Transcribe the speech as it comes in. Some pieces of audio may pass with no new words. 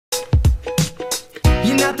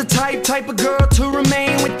not the type of girl to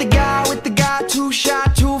remain with the guy too shy,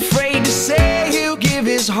 too afraid to say he'll give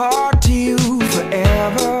his heart to you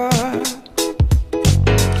forever.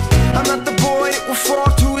 I'm not the boy that will fall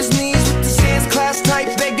to his knees with the dance class type,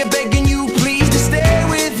 begging you please to stay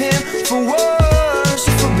with him for worse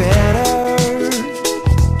or for better.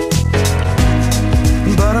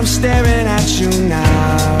 But I'm staring at you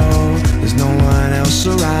now, there's no one else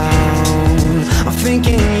around. I'm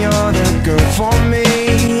thinking you're the girl for me.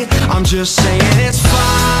 I'm just saying it's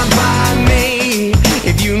fine by me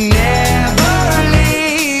if you never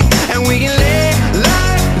leave, and we can live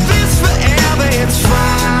like this forever. It's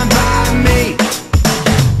fine by me.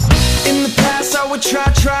 In the past I would try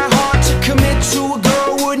hard